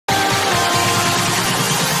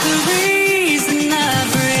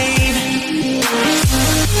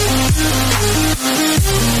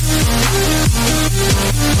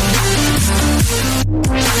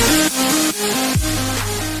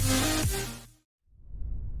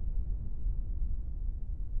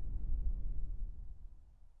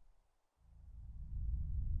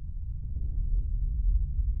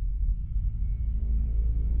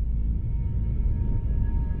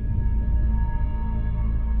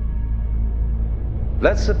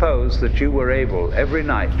Let's suppose that you were able every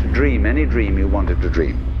night to dream any dream you wanted to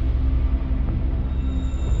dream.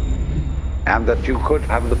 And that you could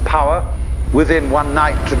have the power within one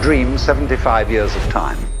night to dream 75 years of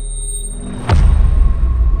time.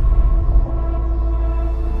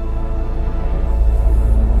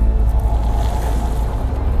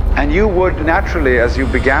 And you would naturally, as you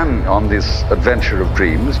began on this adventure of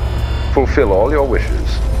dreams, fulfill all your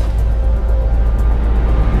wishes.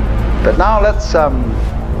 But now let's have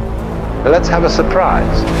a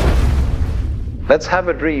surprise. Let's have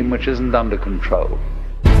a dream which isn't under control.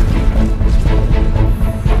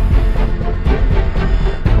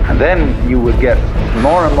 And then you would get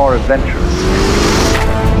more and more adventurous.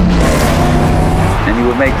 And you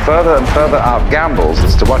would make further and further out gambles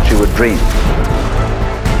as to what you would dream.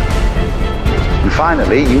 And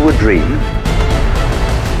finally, you would dream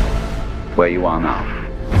where you are now.